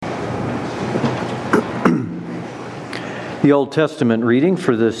The Old Testament reading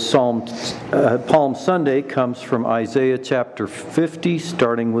for this Palm Sunday comes from Isaiah chapter 50,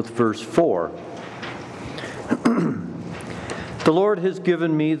 starting with verse 4. The Lord has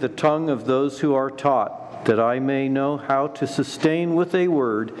given me the tongue of those who are taught, that I may know how to sustain with a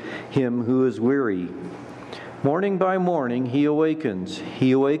word him who is weary. Morning by morning he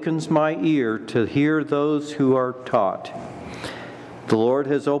awakens my ear to hear those who are taught. The Lord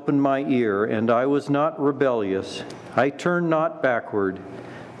has opened my ear, and I was not rebellious. I turned not backward.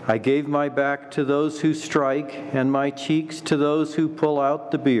 I gave my back to those who strike, and my cheeks to those who pull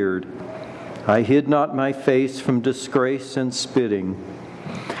out the beard. I hid not my face from disgrace and spitting.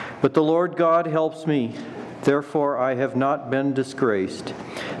 But the Lord God helps me. Therefore I have not been disgraced.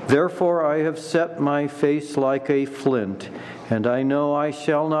 Therefore I have set my face like a flint, and I know I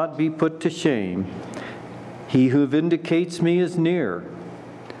shall not be put to shame. He who vindicates me is near.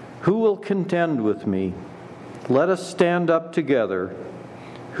 Who will contend with me? Let us stand up together.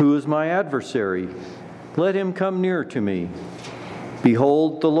 Who is my adversary? Let him come near to me.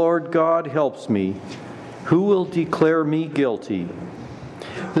 Behold, the Lord God helps me. Who will declare me guilty?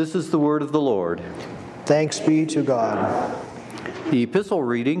 This is the word of the Lord. Thanks be to God. The epistle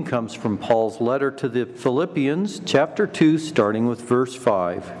reading comes from Paul's letter to the Philippians, chapter 2, starting with verse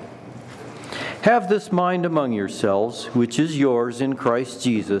 5. Have this mind among yourselves, which is yours in Christ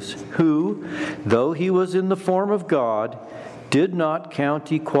Jesus, who, though he was in the form of God, did not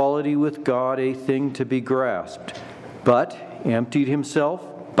count equality with God a thing to be grasped, but emptied himself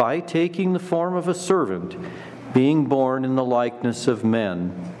by taking the form of a servant, being born in the likeness of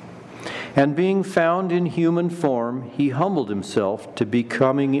men. And being found in human form, he humbled himself to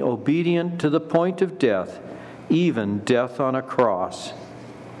becoming obedient to the point of death, even death on a cross.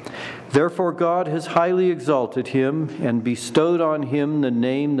 Therefore God has highly exalted him and bestowed on him the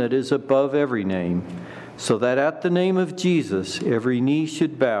name that is above every name, so that at the name of Jesus every knee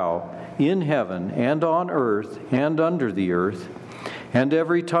should bow, in heaven and on earth and under the earth, and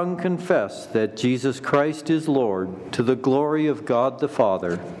every tongue confess that Jesus Christ is Lord, to the glory of God the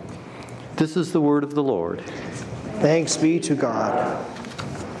Father. This is the word of the Lord. Thanks be to God.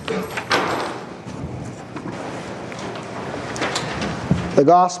 The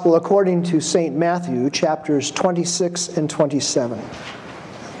Gospel according to St. Matthew, chapters 26 and 27.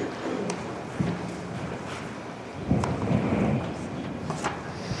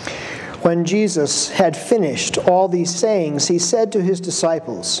 When Jesus had finished all these sayings, he said to his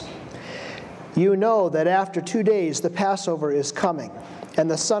disciples, "You know that after 2 days the Passover is coming, and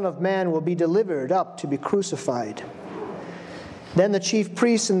the Son of Man will be delivered up to be crucified." Then the chief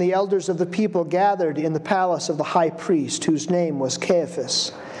priests and the elders of the people gathered in the palace of the high priest, whose name was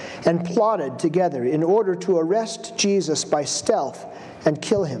Caiaphas, and plotted together in order to arrest Jesus by stealth and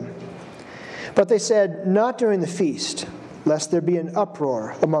kill him. But they said, "Not during the feast, lest there be an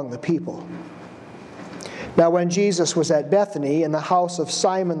uproar among the people." Now when Jesus was at Bethany in the house of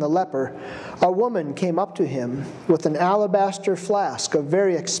Simon the leper, a woman came up to him with an alabaster flask of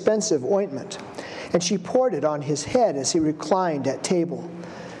very expensive ointment, and she poured it on his head as he reclined at table.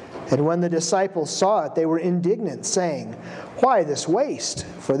 And when the disciples saw it, they were indignant, saying, "Why this waste?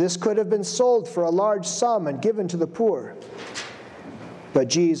 For this could have been sold for a large sum and given to the poor." But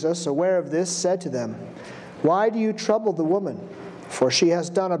Jesus, aware of this, said to them, "Why do you trouble the woman? For she has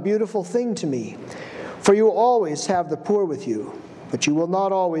done a beautiful thing to me. For you always have the poor with you, but you will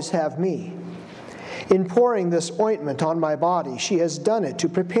not always have me. In pouring this ointment on my body, she has done it to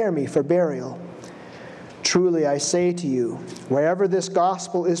prepare me for burial. Truly I say to you, wherever this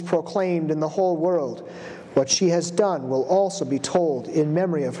gospel is proclaimed in the whole world, what she has done will also be told in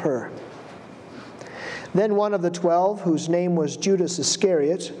memory of her." Then one of the 12, whose name was Judas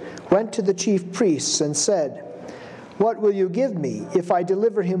Iscariot, went to the chief priests and said, "What will you give me if I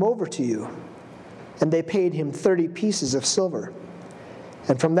deliver him over to you?" And they paid him 30 pieces of silver.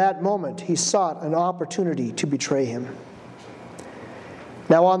 And from that moment he sought an opportunity to betray him.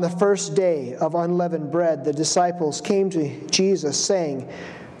 Now on the first day of unleavened bread, the disciples came to Jesus, saying,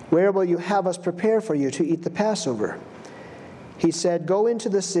 "Where will you have us prepare for you to eat the Passover?" He said, "Go into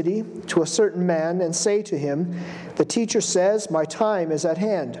the city to a certain man and say to him, 'The teacher says, my time is at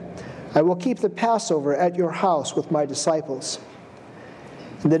hand. I will keep the Passover at your house with my disciples.'"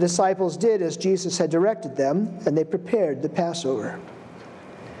 And the disciples did as Jesus had directed them, and they prepared the Passover.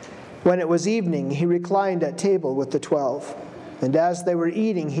 When it was evening, he reclined at table with the 12. And as they were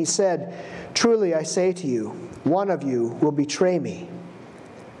eating, he said, "Truly I say to you, one of you will betray me."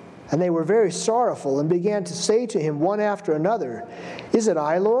 And they were very sorrowful and began to say to him one after another, "Is it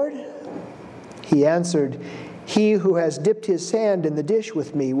I, Lord?" He answered, "He who has dipped his hand in the dish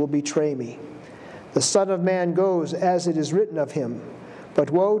with me will betray me. The Son of Man goes as it is written of him,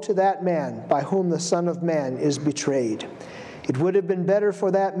 but woe to that man by whom the Son of Man is betrayed. It would have been better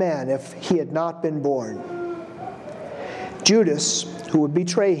for that man if he had not been born." Judas, who would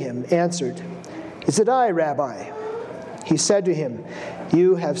betray him, answered, "Is it I, Rabbi?" He said to him,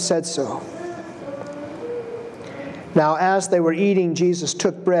 "You have said so." Now as they were eating, Jesus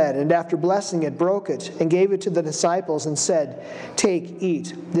took bread, and after blessing it, broke it, and gave it to the disciples, and said, "Take,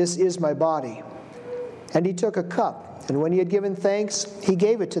 eat, this is my body." And he took a cup, and when he had given thanks, he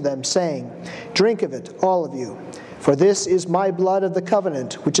gave it to them, saying, "Drink of it, all of you, for this is my blood of the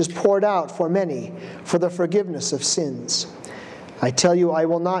covenant, which is poured out for many for the forgiveness of sins. I tell you, I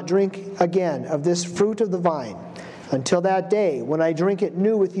will not drink again of this fruit of the vine until that day when I drink it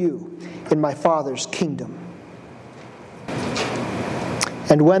new with you in my Father's kingdom."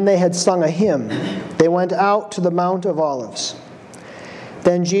 And when they had sung a hymn, they went out to the Mount of Olives.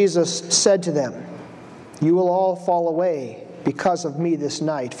 Then Jesus said to them, "You will all fall away because of me this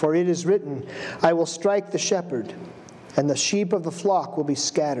night, for it is written, I will strike the shepherd, and the sheep of the flock will be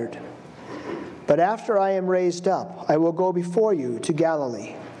scattered. But after I am raised up, I will go before you to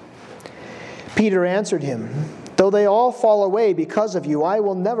Galilee." Peter answered him, "Though they all fall away because of you, I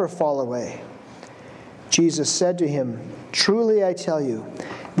will never fall away." Jesus said to him, "Truly I tell you,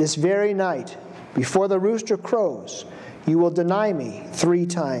 this very night, before the rooster crows, you will deny me 3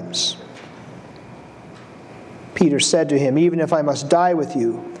 times. Peter said to him, "Even if I must die with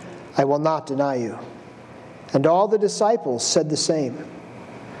you, I will not deny you." And all the disciples said the same.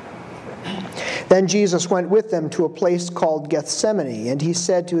 Then Jesus went with them to a place called Gethsemane, and he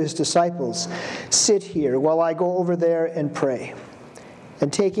said to his disciples, "Sit here while I go over there and pray."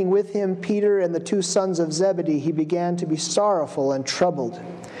 And taking with him Peter and the 2 sons of Zebedee, he began to be sorrowful and troubled.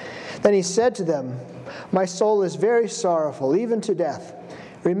 Then he said to them, "My soul is very sorrowful, even to death.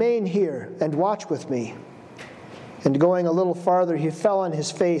 Remain here and watch with me." And going a little farther, he fell on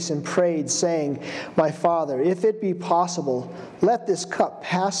his face and prayed, saying, "My Father, if it be possible, let this cup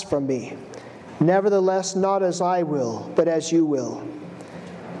pass from me. Nevertheless, not as I will, but as you will."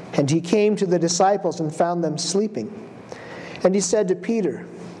 And he came to the disciples and found them sleeping. And he said to Peter,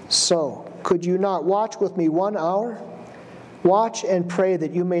 "So, could you not watch with me 1 hour? Watch and pray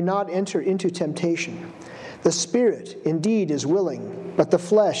that you may not enter into temptation. The spirit indeed is willing, but the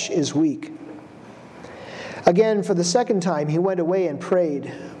flesh is weak." Again, for the second time, he went away and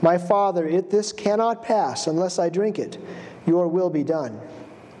prayed, "My Father, if this cannot pass unless I drink it, your will be done."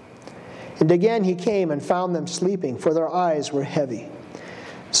 And again he came and found them sleeping, for their eyes were heavy.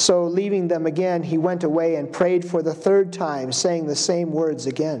 So, leaving them again, he went away and prayed for the 3rd time, saying the same words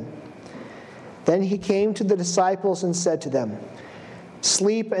again. Then he came to the disciples and said to them,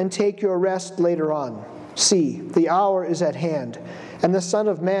 "Sleep and take your rest later on. See, the hour is at hand, and the Son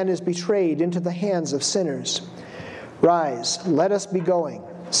of Man is betrayed into the hands of sinners. Rise, let us be going.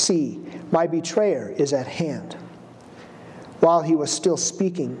 See, my betrayer is at hand." While he was still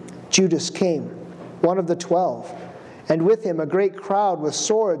speaking, Judas came, one of the 12, and with him a great crowd with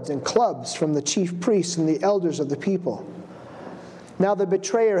swords and clubs from the chief priests and the elders of the people. Now the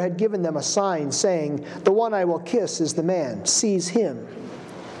betrayer had given them a sign, saying, "The one I will kiss is the man. Seize him."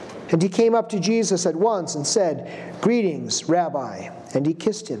 And he came up to Jesus at once and said, "Greetings, Rabbi," and he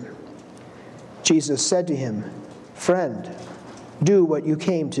kissed him. Jesus said to him, "Friend, do what you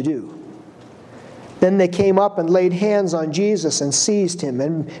came to do." Then they came up and laid hands on Jesus and seized him.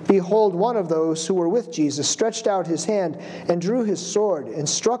 And behold, one of those who were with Jesus stretched out his hand and drew his sword and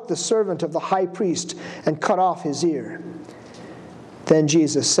struck the servant of the high priest and cut off his ear. Then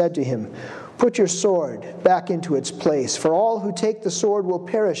Jesus said to him, "Put your sword back into its place, for all who take the sword will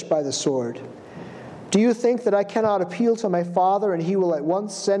perish by the sword. Do you think that I cannot appeal to my Father, and he will at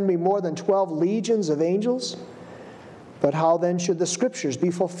once send me more than 12 legions of angels? But how then should the Scriptures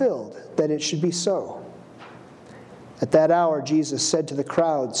be fulfilled, that it should be so?" At that hour Jesus said to the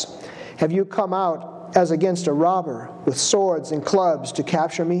crowds, "Have you come out as against a robber with swords and clubs to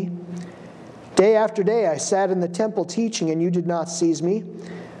capture me? Day after day I sat in the temple teaching, and you did not seize me.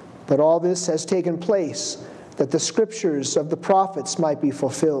 But all this has taken place, that the Scriptures of the prophets might be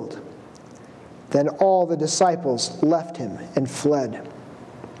fulfilled." Then all the disciples left him and fled.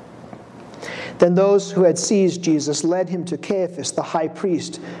 Then those who had seized Jesus led him to Caiaphas the high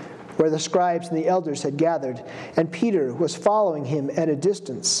priest, where the scribes and the elders had gathered, and Peter was following him at a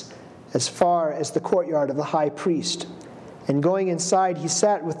distance, as far as the courtyard of the high priest. And going inside, he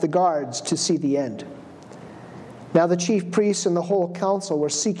sat with the guards to see the end. Now the chief priests and the whole council were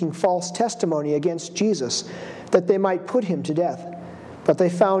seeking false testimony against Jesus, that they might put him to death. But they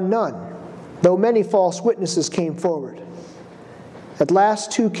found none, though many false witnesses came forward. At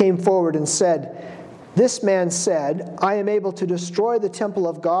last 2 came forward and said, This man said, I am able to destroy the temple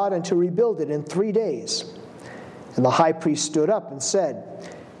of God and to rebuild it in 3 days. And the high priest stood up and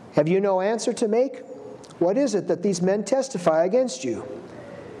said, Have you no answer to make? What is it that these men testify against you?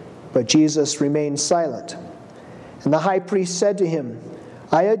 But Jesus remained silent. And the high priest said to him,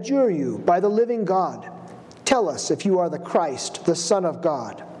 I adjure you by the living God, tell us if you are the Christ, the Son of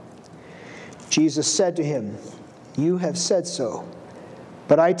God. Jesus said to him, You have said so.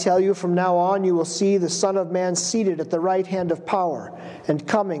 But I tell you, from now on you will see the Son of Man seated at the right hand of power and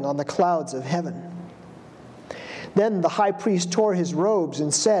coming on the clouds of heaven. Then the high priest tore his robes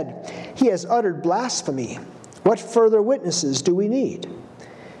and said, He has uttered blasphemy. What further witnesses do we need?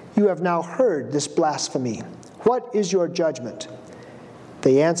 You have now heard this blasphemy. What is your judgment?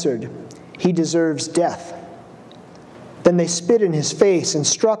 They answered, He deserves death. Then they spit in his face and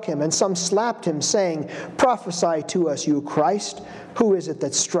struck him, and some slapped him, saying, Prophesy to us, you Christ. Who is it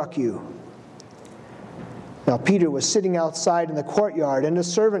that struck you? Now Peter was sitting outside in the courtyard, and a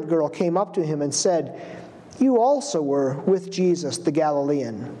servant girl came up to him and said, You also were with Jesus the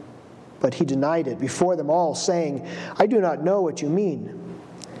Galilean. But he denied it before them all, saying, I do not know what you mean.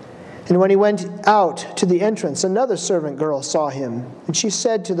 And when he went out to the entrance, another servant girl saw him, and she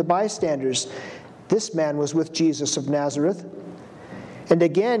said to the bystanders, This man was with Jesus of Nazareth. And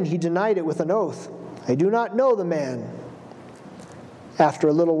again he denied it with an oath, I do not know the man. After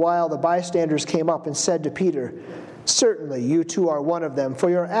a little while the bystanders came up and said to Peter, Certainly you too are one of them, for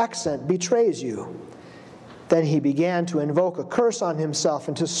your accent betrays you. Then he began to invoke a curse on himself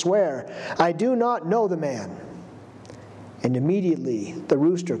and to swear, I do not know the man. And immediately the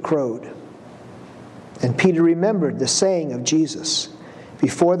rooster crowed. And Peter remembered the saying of Jesus,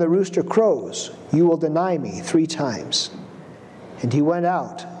 Before the rooster crows, you will deny me 3 times. And he went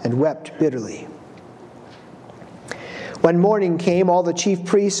out and wept bitterly. When morning came, all the chief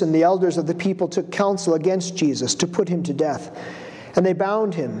priests and the elders of the people took counsel against Jesus to put him to death. And they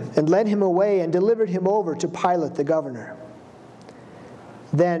bound him and led him away and delivered him over to Pilate the governor.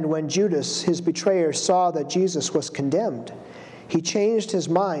 Then when Judas, his betrayer, saw that Jesus was condemned, he changed his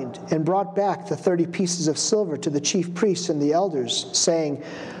mind and brought back the 30 pieces of silver to the chief priests and the elders, saying,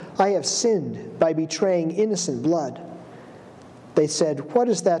 I have sinned by betraying innocent blood. They said, What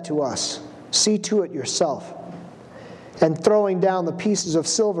is that to us? See to it yourself. And throwing down the pieces of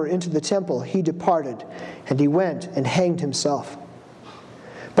silver into the temple, he departed, and he went and hanged himself.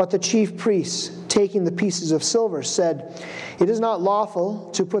 But the chief priests, taking the pieces of silver, said, It is not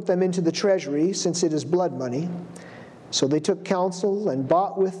lawful to put them into the treasury, since it is blood money. So they took counsel and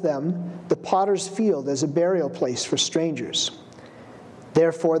bought with them the potter's field as a burial place for strangers.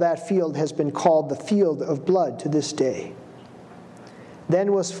 Therefore that field has been called the field of blood to this day.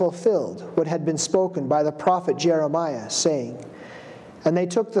 Then was fulfilled what had been spoken by the prophet Jeremiah, saying, And they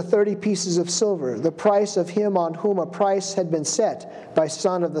took the 30 pieces of silver, the price of him on whom a price had been set by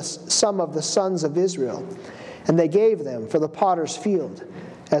some of the sons of Israel, and they gave them for the potter's field,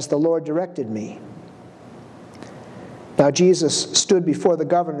 as the Lord directed me. Now Jesus stood before the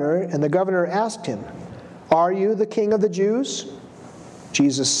governor, and the governor asked him, Are you the king of the Jews?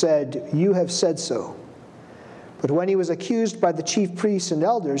 Jesus said, You have said so. But when he was accused by the chief priests and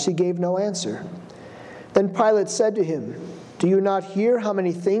elders, he gave no answer. Then Pilate said to him, Do you not hear how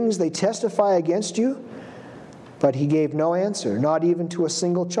many things they testify against you? But he gave no answer, not even to a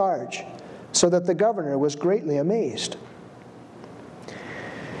single charge, so that the governor was greatly amazed.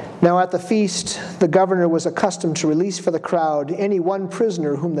 Now at the feast, the governor was accustomed to release for the crowd any one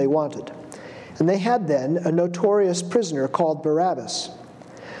prisoner whom they wanted. And they had then a notorious prisoner called Barabbas.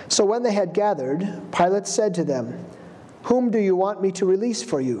 So when they had gathered, Pilate said to them, Whom do you want me to release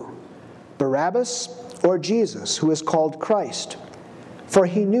for you, Barabbas or Jesus, who is called Christ? For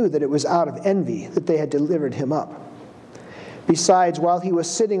he knew that it was out of envy that they had delivered him up. Besides, while he was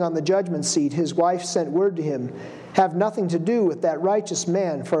sitting on the judgment seat, his wife sent word to him, Have nothing to do with that righteous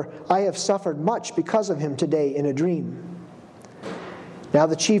man, for I have suffered much because of him today in a dream. Now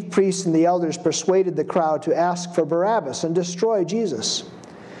the chief priests and the elders persuaded the crowd to ask for Barabbas and destroy Jesus.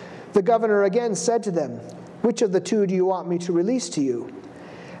 The governor again said to them, Which of the two do you want me to release to you?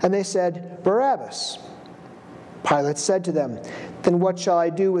 And they said, Barabbas. Pilate said to them, Then what shall I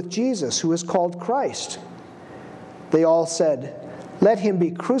do with Jesus, who is called Christ? They all said, Let him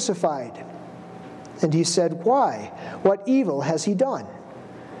be crucified. And he said, Why? What evil has he done?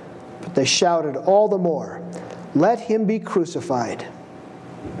 But they shouted all the more, Let him be crucified.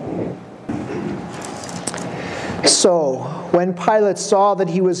 So, when Pilate saw that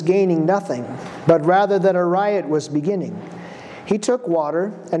he was gaining nothing, but rather that a riot was beginning, he took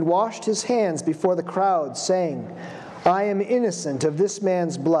water and washed his hands before the crowd, saying, I am innocent of this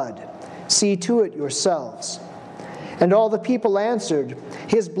man's blood. See to it yourselves." And all the people answered,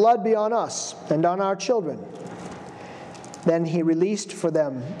 "His blood be on us and on our children." Then he released for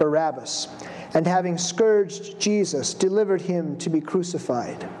them Barabbas, and having scourged Jesus, delivered him to be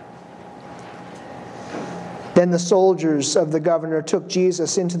crucified. Then the soldiers of the governor took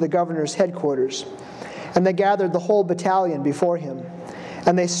Jesus into the governor's headquarters, and they gathered the whole battalion before him.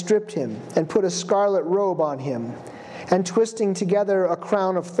 And they stripped him and put a scarlet robe on him, and twisting together a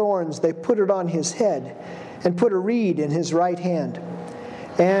crown of thorns, they put it on his head, and put a reed in his right hand.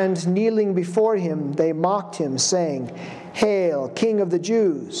 And kneeling before him, they mocked him, saying, "Hail, King of the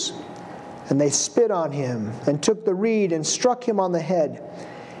Jews!" And they spit on him, and took the reed and struck him on the head.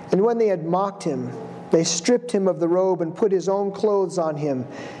 And when they had mocked him, they stripped him of the robe and put his own clothes on him,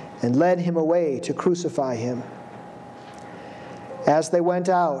 and led him away to crucify him. As they went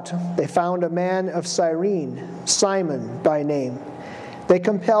out, they found a man of Cyrene, Simon by name. They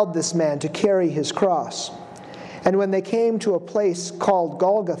compelled this man to carry his cross. And when they came to a place called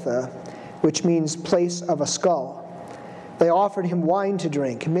Golgotha, which means place of a skull, they offered him wine to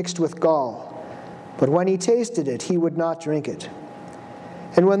drink, mixed with gall. But when he tasted it, he would not drink it.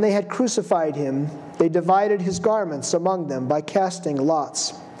 And when they had crucified him, they divided his garments among them by casting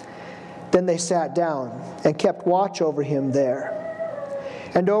lots. Then they sat down and kept watch over him there.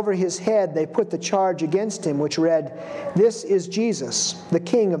 And over his head they put the charge against him, which read, "This is Jesus, the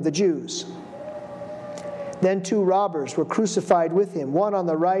King of the Jews." Then 2 robbers were crucified with him, one on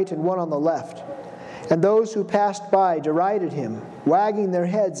the right and one on the left. And those who passed by derided him, wagging their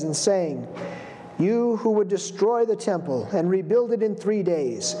heads and saying, "You who would destroy the temple and rebuild it in 3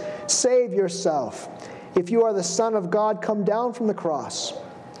 days, save yourself. If you are the Son of God, come down from the cross."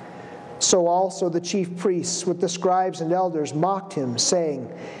 So also the chief priests with the scribes and elders mocked him, saying,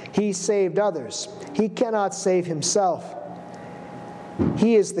 "He saved others. He cannot save himself.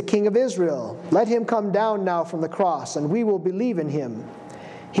 He is the King of Israel. Let him come down now from the cross, and we will believe in him.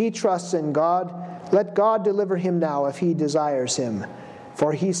 He trusts in God. Let God deliver him now if he desires him.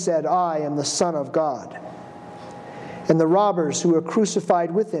 For he said, 'I am the Son of God.'" And the robbers who were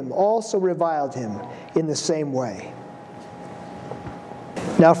crucified with him also reviled him in the same way.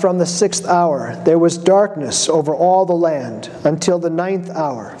 Now from the 6th hour there was darkness over all the land until the 9th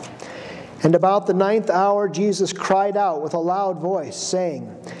hour. And about the 9th hour Jesus cried out with a loud voice, saying,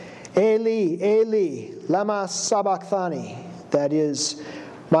 "Eli, Eli, lama sabachthani," that is,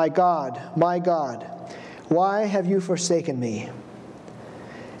 my God, why have you forsaken me?"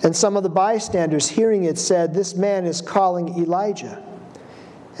 And some of the bystanders hearing it said, "This man is calling Elijah."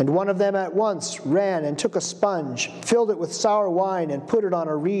 And one of them at once ran and took a sponge, filled it with sour wine, and put it on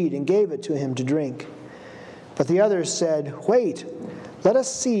a reed, and gave it to him to drink. But the others said, "Wait, let us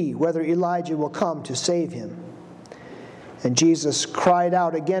see whether Elijah will come to save him." And Jesus cried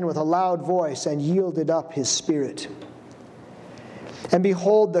out again with a loud voice, and yielded up his spirit. And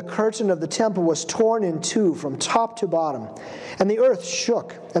behold, the curtain of the temple was torn in two from top to bottom, and the earth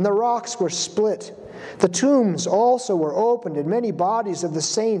shook, and the rocks were split. The tombs also were opened, and many bodies of the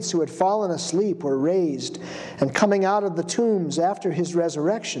saints who had fallen asleep were raised. And coming out of the tombs after his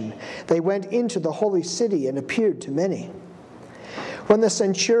resurrection, they went into the holy city and appeared to many. When the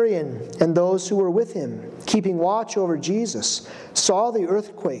centurion and those who were with him, keeping watch over Jesus, saw the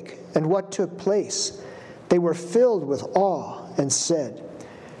earthquake and what took place, they were filled with awe and said,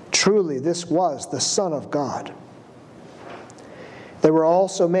 "Truly this was the Son of God." There were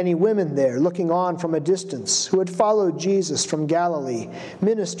also many women there, looking on from a distance, who had followed Jesus from Galilee,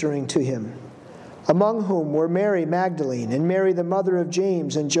 ministering to him, among whom were Mary Magdalene, and Mary the mother of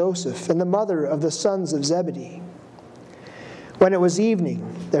James and Joseph, and the mother of the sons of Zebedee. When it was evening,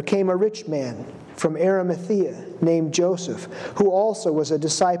 there came a rich man from Arimathea named Joseph, who also was a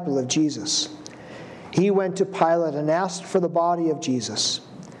disciple of Jesus. He went to Pilate and asked for the body of Jesus.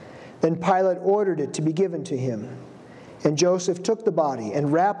 Then Pilate ordered it to be given to him. And Joseph took the body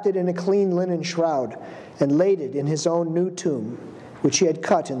and wrapped it in a clean linen shroud and laid it in his own new tomb, which he had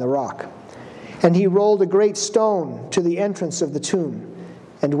cut in the rock. And he rolled a great stone to the entrance of the tomb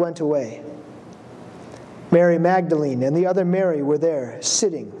and went away. Mary Magdalene and the other Mary were there,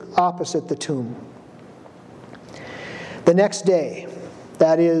 sitting opposite the tomb. The next day,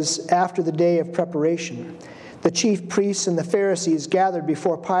 that is, after the day of preparation, the chief priests and the Pharisees gathered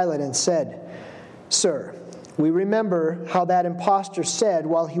before Pilate and said, "Sir, we remember how that impostor said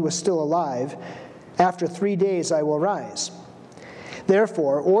while he was still alive, 'After 3 days I will rise.'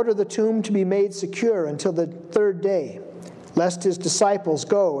 Therefore, order the tomb to be made secure until the 3rd day, lest his disciples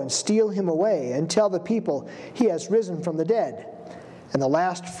go and steal him away and tell the people he has risen from the dead, and the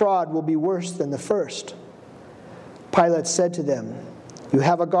last fraud will be worse than the first." Pilate said to them, You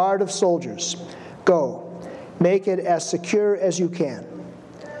have a guard of soldiers. Go, make it as secure as you can."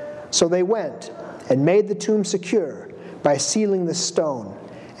 So they went and made the tomb secure by sealing the stone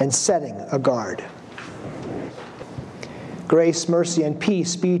and setting a guard. Grace, mercy, and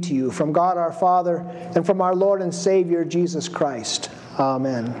peace be to you from God our Father and from our Lord and Savior Jesus Christ.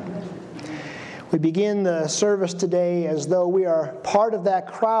 Amen. We begin the service today as though we are part of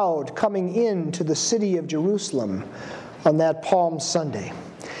that crowd coming into the city of Jerusalem on that Palm Sunday.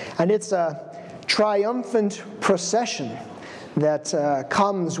 And it's a triumphant procession that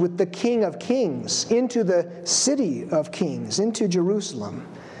comes with the King of Kings into the city of Kings, into Jerusalem.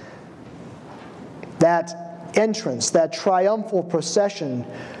 That entrance, that triumphal procession,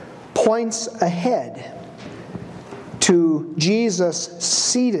 points ahead to Jesus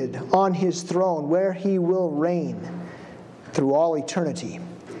seated on his throne where he will reign through all eternity.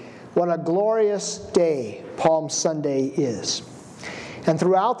 What a glorious day Palm Sunday is. And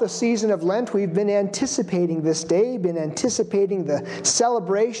throughout the season of Lent, we've been anticipating this day, been anticipating the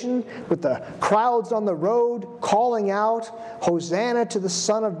celebration with the crowds on the road calling out, "Hosanna to the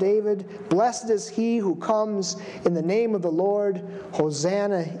Son of David, blessed is he who comes in the name of the Lord,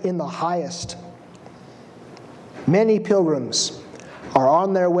 Hosanna in the highest." Many pilgrims are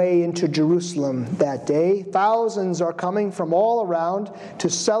on their way into Jerusalem that day. Thousands are coming from all around to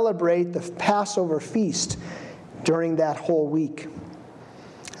celebrate the Passover feast during that whole week.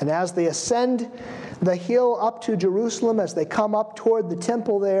 And as they ascend the hill up to Jerusalem, as they come up toward the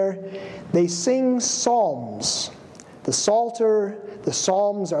temple there, they sing psalms. The Psalter, the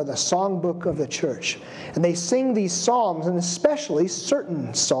Psalms are the songbook of the church. And they sing these psalms, and especially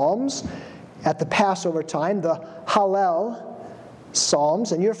certain psalms at the Passover time, the Hallel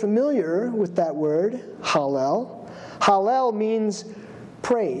psalms. And you're familiar with that word, Hallel. Hallel means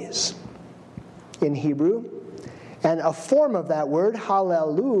praise in Hebrew. And a form of that word,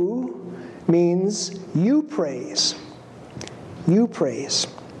 hallelu, means you praise. You praise.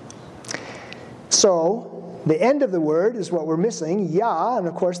 So, the end of the word is what we're missing, Yah, and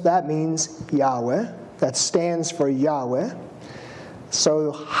of course that means Yahweh. That stands for Yahweh.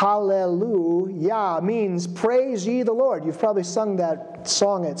 So, hallelujah means praise ye the Lord. You've probably sung that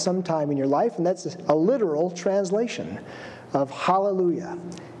song at some time in your life, and that's a literal translation of hallelujah.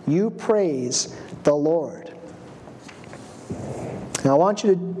 You praise the Lord. Now I want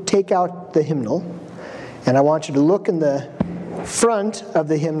you to take out the hymnal, and I want you to look in the front of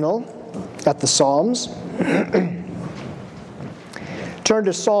the hymnal at the Psalms. Turn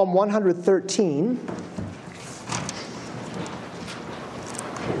to Psalm 113.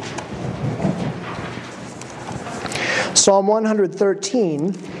 Psalm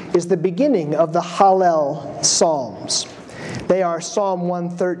 113 is the beginning of the Hallel Psalms. They are Psalm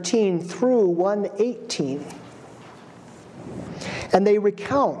 113 through 118. And they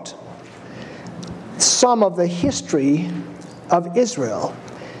recount some of the history of Israel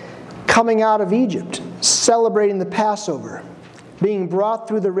coming out of Egypt, celebrating the Passover, being brought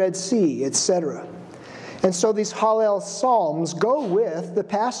through the Red Sea, etc. And so these Hallel Psalms go with the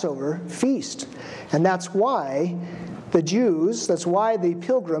Passover feast. And that's why the Jews, that's why the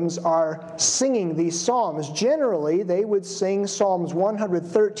pilgrims are singing these psalms. Generally, they would sing Psalms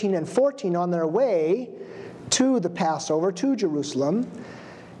 113 and 14 on their way to the Passover, to Jerusalem.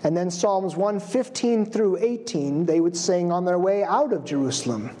 And then Psalms 115 through 18, they would sing on their way out of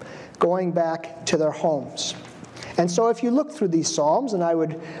Jerusalem, going back to their homes. And so if you look through these Psalms, and I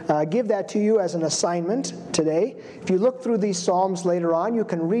would give that to you as an assignment today, if you look through these Psalms later on, you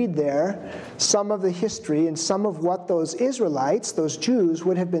can read there some of the history and some of what those Israelites, those Jews,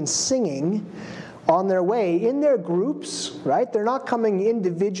 would have been singing on their way in their groups, right? They're not coming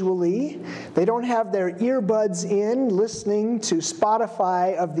individually. They don't have their earbuds in listening to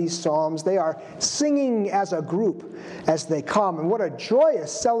Spotify of these psalms. They are singing as a group as they come. And what a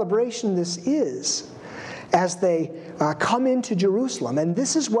joyous celebration this is as they come into Jerusalem. And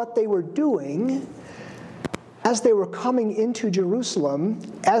this is what they were doing as they were coming into Jerusalem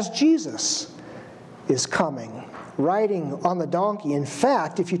as Jesus is coming, riding on the donkey. In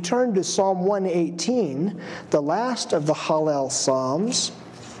fact, if you turn to Psalm 118, the last of the Hallel Psalms,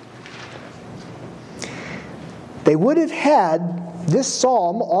 they would have had this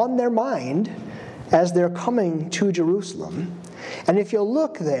psalm on their mind as they're coming to Jerusalem. And if you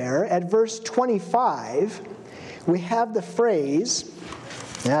look there at verse 25, we have the phrase,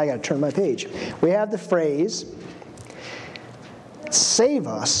 now I got to turn my page. We have the phrase, "Save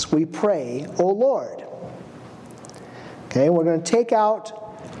us, we pray, O Lord." Okay, we're going to take out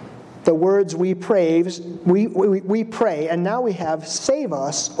the words we pray, and now we have "Save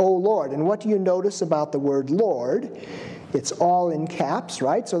us, O Lord." And what do you notice about the word Lord? It's all in caps,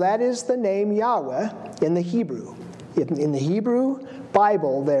 right? So that is the name Yahweh in the Hebrew. In the Hebrew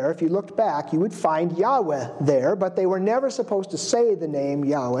Bible there, if you looked back, you would find Yahweh there, but they were never supposed to say the name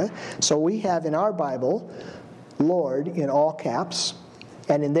Yahweh. So we have in our Bible, Lord in all caps.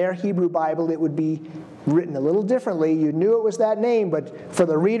 And in their Hebrew Bible, it would be written a little differently. You knew it was that name, but for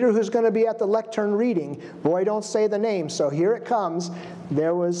the reader who's going to be at the lectern reading, boy, don't say the name. So here it comes.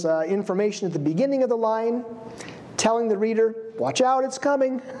 There was information at the beginning of the line telling the reader, watch out, it's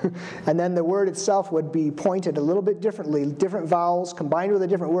coming. And then the word itself would be pointed a little bit differently, different vowels combined with a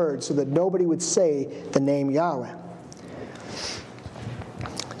different word, so that nobody would say the name Yahweh.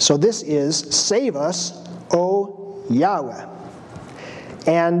 So this is, save us, O Yahweh.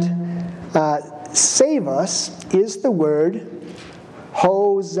 And save us is the word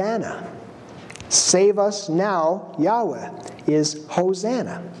Hosanna. Save us now, Yahweh, is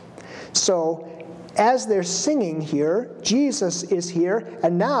Hosanna. So as they're singing here, Jesus is here,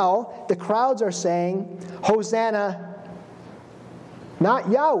 and now the crowds are saying, Hosanna, not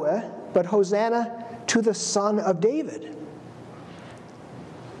Yahweh, but Hosanna to the Son of David.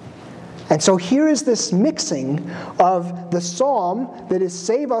 And so here is this mixing of the psalm that is,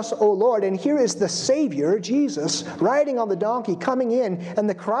 save us, O Lord, and here is the Savior, Jesus, riding on the donkey, coming in, and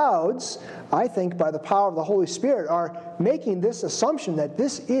the crowds, I think by the power of the Holy Spirit, are making this assumption that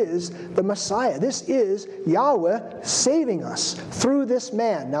this is the Messiah. This is Yahweh saving us through this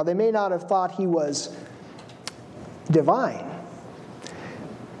man. Now, they may not have thought he was divine,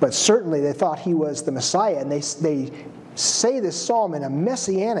 but certainly they thought he was the Messiah, and they say this psalm in a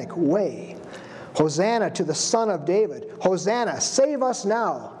messianic way. Hosanna to the Son of David. Hosanna, save us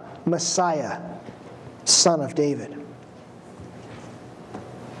now, Messiah, Son of David.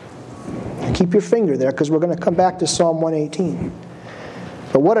 And keep your finger there, because we're going to come back to Psalm 118.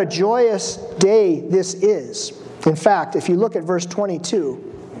 But what a joyous day this is. In fact, if you look at verse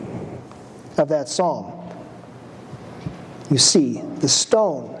 22 of that psalm, you see the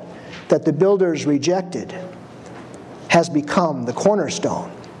stone that the builders rejected has become the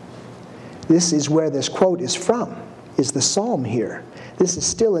cornerstone. This is where this quote is from, is the psalm here. This is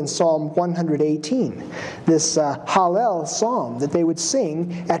still in Psalm 118, this Hallel psalm that they would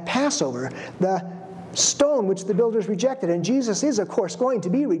sing at Passover, the stone which the builders rejected. And Jesus is, of course, going to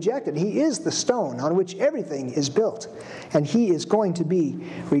be rejected. He is the stone on which everything is built, and he is going to be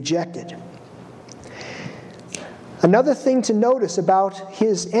rejected. Another thing to notice about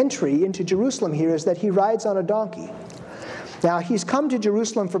his entry into Jerusalem here is that he rides on a donkey. Now, he's come to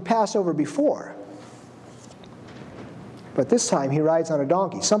Jerusalem for Passover before, but this time he rides on a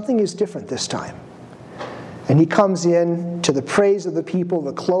donkey. Something is different this time. And he comes in to the praise of the people,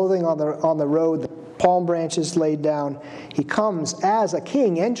 the clothing on the road, the palm branches laid down. He comes as a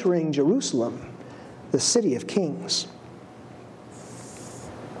king entering Jerusalem, the city of kings.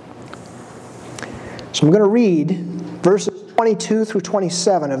 So I'm going to read verses 22 through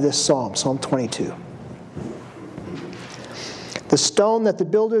 27 of this psalm, Psalm 22. The stone that the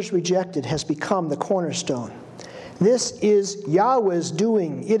builders rejected has become the cornerstone. This is Yahweh's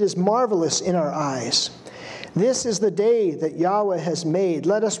doing. It is marvelous in our eyes. This is the day that Yahweh has made.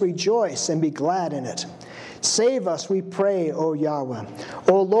 Let us rejoice and be glad in it. Save us, we pray, O Yahweh.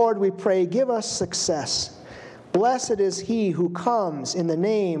 O Lord, we pray, give us success. Blessed is he who comes in the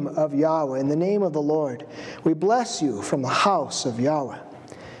name of Yahweh, in the name of the Lord. We bless you from the house of Yahweh.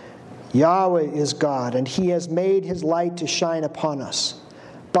 Yahweh is God, and he has made his light to shine upon us.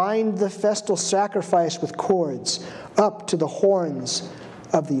 Bind the festal sacrifice with cords up to the horns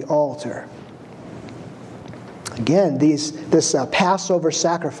of the altar. Again, this Passover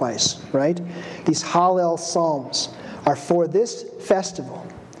sacrifice, right? These Hallel psalms are for this festival.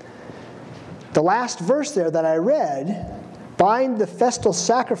 The last verse there that I read, bind the festal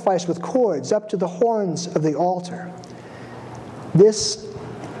sacrifice with cords up to the horns of the altar. This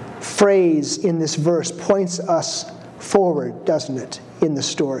phrase in this verse points us forward, doesn't it, in the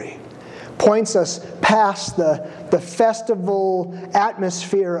story? Points us past the festival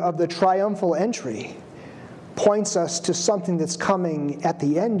atmosphere of the triumphal entry. Points us to something that's coming at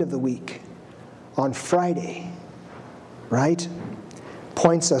the end of the week, on Friday, right?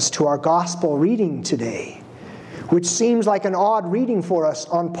 Points us to our gospel reading today, which seems like an odd reading for us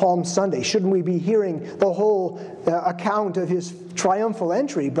on Palm Sunday. Shouldn't we be hearing the whole account of his triumphal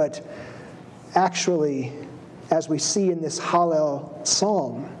entry? But actually, as we see in this Hallel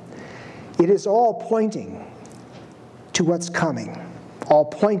psalm, it is all pointing to what's coming, all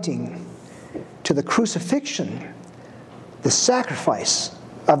pointing to the crucifixion, the sacrifice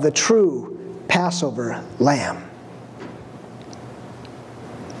of the true Passover lamb.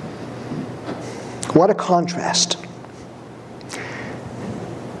 What a contrast.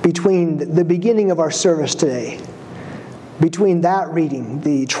 between the beginning of our service today, between that reading,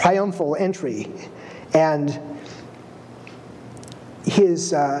 the triumphal entry, and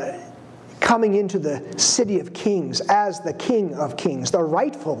his coming into the city of kings as the King of Kings, the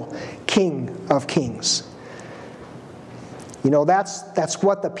rightful King of Kings. That's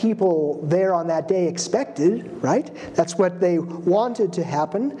what the people there on that day expected, right? That's what they wanted to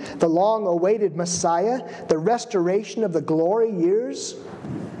happen. The long-awaited Messiah, the restoration of the glory years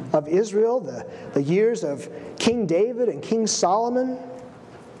of Israel, the years of King David and King Solomon,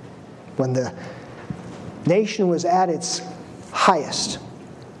 when the nation was at its highest.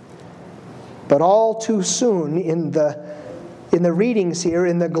 But all too soon in the readings here,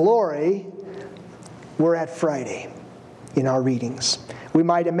 in the glory, we're at Friday in our readings. We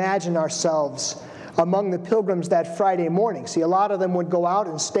might imagine ourselves among the pilgrims that Friday morning. See, a lot of them would go out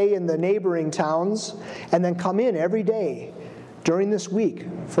and stay in the neighboring towns and then come in every day during this week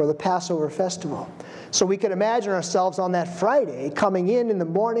for the Passover festival. So we could imagine ourselves on that Friday coming in the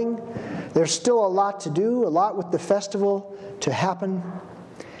morning. There's still a lot to do, a lot with the festival to happen.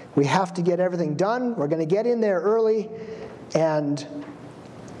 We have to get everything done. We're going to get in there early, and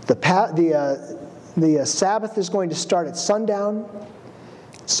the Sabbath is going to start at sundown.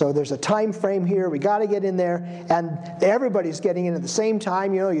 So there's a time frame here. We got to get in there, and everybody's getting in at the same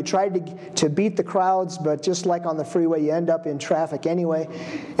time. You tried to beat the crowds, but just like on the freeway, you end up in traffic anyway.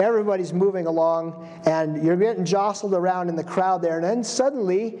 Everybody's moving along, and you're getting jostled around in the crowd there. And then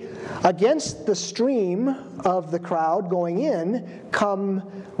suddenly, against the stream of the crowd going in, come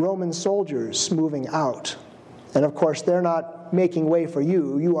Roman soldiers moving out. And of course, they're not making way for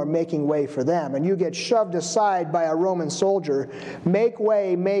you. You are making way for them. And you get shoved aside by a Roman soldier. Make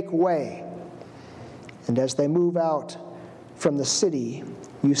way, make way. And as they move out from the city,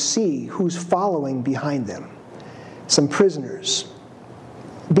 you see who's following behind them. Some prisoners,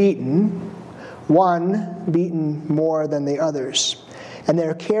 beaten, one beaten more than the others. And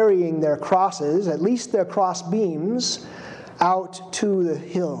they're carrying their crosses, at least their cross beams, out to the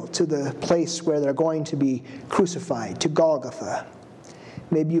hill, to the place where they're going to be crucified, to Golgotha.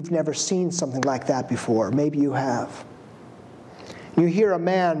 Maybe you've never seen something like that before. Maybe you have. You hear a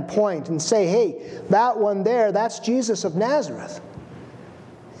man point and say, "Hey, that one there, that's Jesus of Nazareth."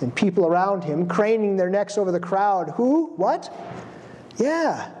 And people around him craning their necks over the crowd. Who? What?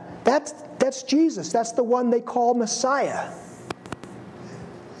 Yeah, that's Jesus. That's the one they call Messiah.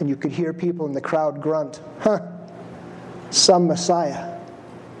 And you could hear people in the crowd grunt, "Huh. Some Messiah."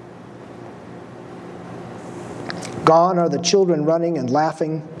 Gone are the children running and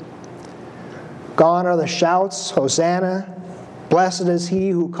laughing. Gone are the shouts, "Hosanna, blessed is he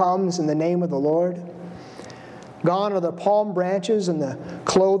who comes in the name of the Lord." Gone are the palm branches and the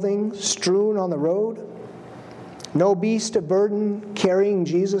clothing strewn on the road. No beast of burden carrying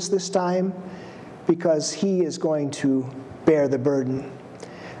Jesus this time, because he is going to bear the burden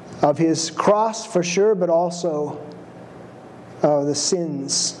of his cross for sure, but also the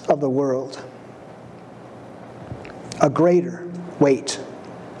sins of the world. A greater weight,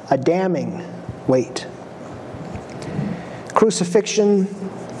 a damning weight. Crucifixion,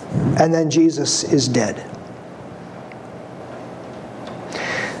 and then Jesus is dead.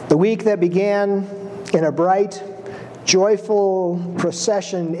 The week that began in a bright, joyful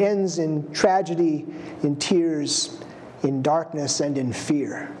procession ends in tragedy, in tears, in darkness, and in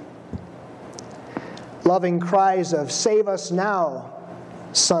fear. Loving cries of, "Save us now,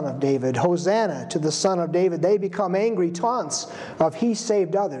 Son of David. Hosanna to the Son of David." They become angry taunts of, "He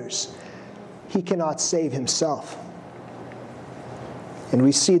saved others. He cannot save himself." And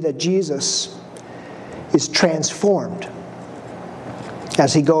we see that Jesus is transformed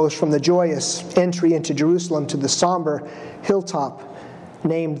as he goes from the joyous entry into Jerusalem to the somber hilltop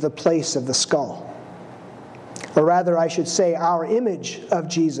named the Place of the Skull. Or rather, I should say, our image of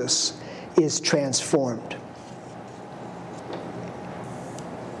Jesus is transformed.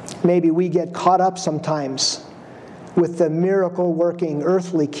 Maybe we get caught up sometimes with the miracle-working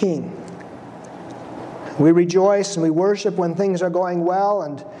earthly king. We rejoice and we worship when things are going well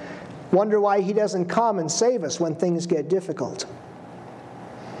and wonder why he doesn't come and save us when things get difficult.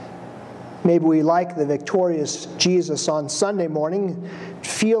 Maybe we like the victorious Jesus on Sunday morning,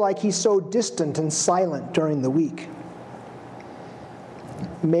 feel like he's so distant and silent during the week.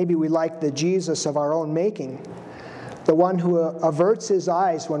 Maybe we like the Jesus of our own making, the one who averts his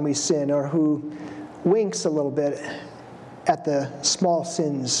eyes when we sin, or who winks a little bit at the small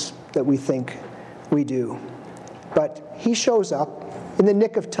sins that we think we do. But he shows up in the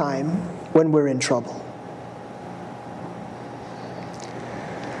nick of time when we're in trouble.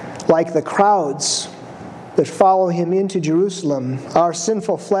 Like the crowds that follow him into Jerusalem. Our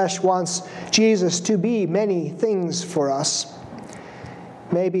sinful flesh wants Jesus to be many things for us.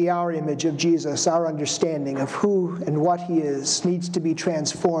 Maybe our image of Jesus, our understanding of who and what he is, needs to be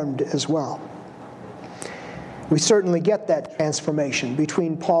transformed as well. We certainly get that transformation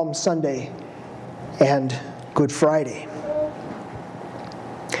between Palm Sunday and Good Friday.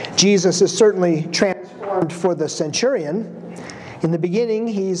 Jesus is certainly transformed for the centurion. In the beginning,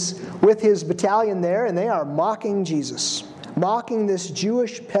 he's with his battalion there, and they are mocking Jesus, mocking this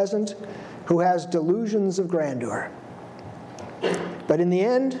Jewish peasant who has delusions of grandeur. But in the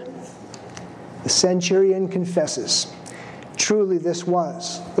end, the centurion confesses, truly this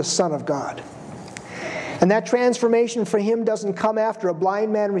was the Son of God. And that transformation for him doesn't come after a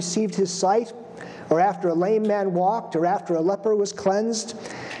blind man received his sight, or after a lame man walked, or after a leper was cleansed.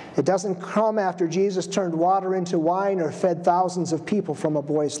 It doesn't come after Jesus turned water into wine or fed thousands of people from a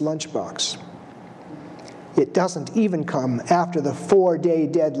boy's lunchbox. It doesn't even come after the 4-day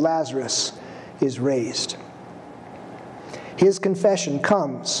dead Lazarus is raised. His confession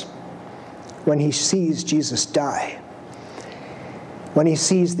comes when he sees Jesus die, when he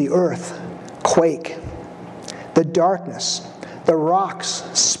sees the earth quake, the darkness, the rocks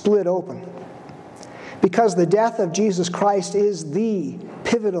split open. Because the death of Jesus Christ is the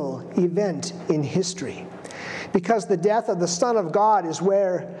pivotal event in history. Because the death of the Son of God is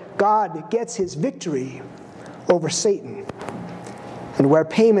where God gets his victory over Satan, and where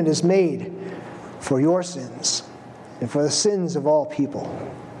payment is made for your sins and for the sins of all people.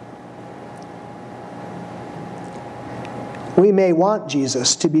 We may want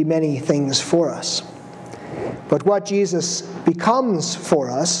Jesus to be many things for us, but what Jesus becomes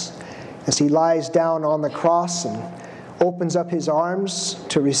for us as he lies down on the cross and opens up his arms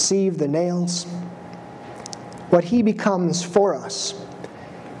to receive the nails, what he becomes for us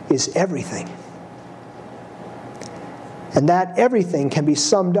is everything. And that everything can be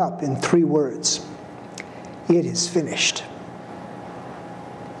summed up in 3 words. It is finished.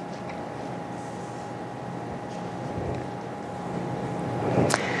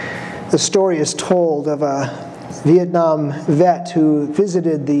 The story is told of a Vietnam vet who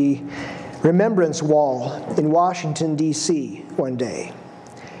visited the Remembrance Wall in Washington, D.C. one day.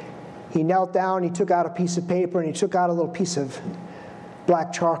 He knelt down, he took out a piece of paper, and he took out a little piece of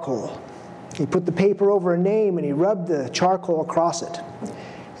black charcoal. He put the paper over a name, and he rubbed the charcoal across it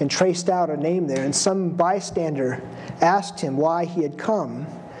and traced out a name there. And some bystander asked him why he had come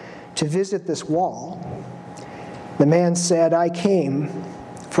to visit this wall. The man said, "I came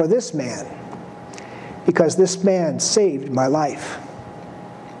for this man, because this man saved my life."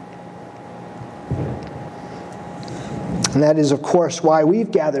 And that is, of course, why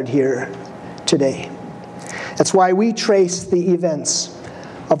we've gathered here today. That's why we trace the events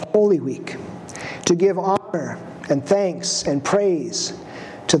of Holy Week, to give honor and thanks and praise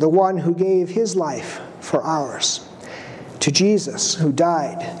to the one who gave his life for ours, to Jesus who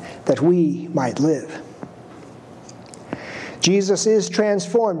died that we might live. Jesus is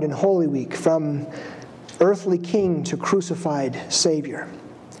transformed in Holy Week from earthly king to crucified Savior,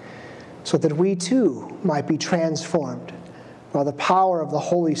 so that we too might be transformed by the power of the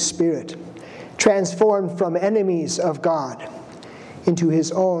Holy Spirit, transformed from enemies of God into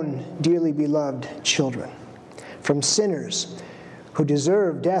his own dearly beloved children, from sinners who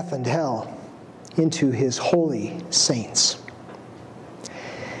deserve death and hell into his holy saints.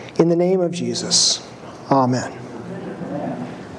 In the name of Jesus, amen.